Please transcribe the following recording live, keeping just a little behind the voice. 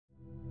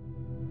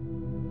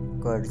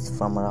Kurds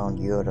from around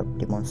Europe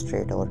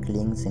demonstrate our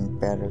killings in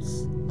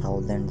Paris.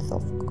 Thousands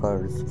of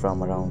Kurds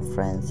from around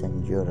France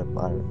and Europe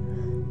are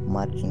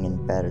marching in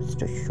Paris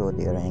to show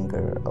their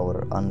anger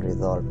over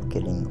unresolved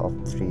killing of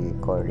 3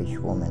 Kurdish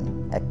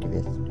women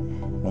activists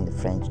in the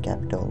French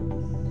capital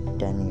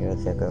 10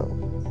 years ago.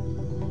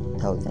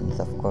 Thousands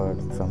of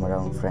Kurds from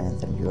around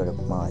France and Europe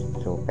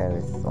marched through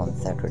Paris on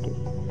Saturday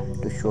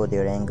to show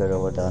their anger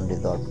over the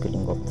unresolved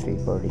killing of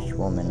 3 Kurdish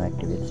women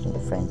activists in the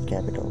French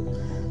capital.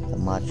 The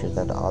marchers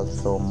are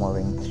also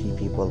mourning 3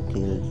 people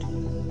killed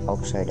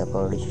outside a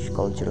Kurdish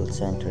cultural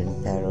center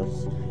in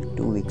Paris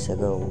 2 weeks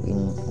ago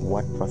in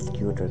what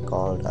prosecutors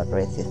called a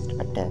racist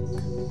attack.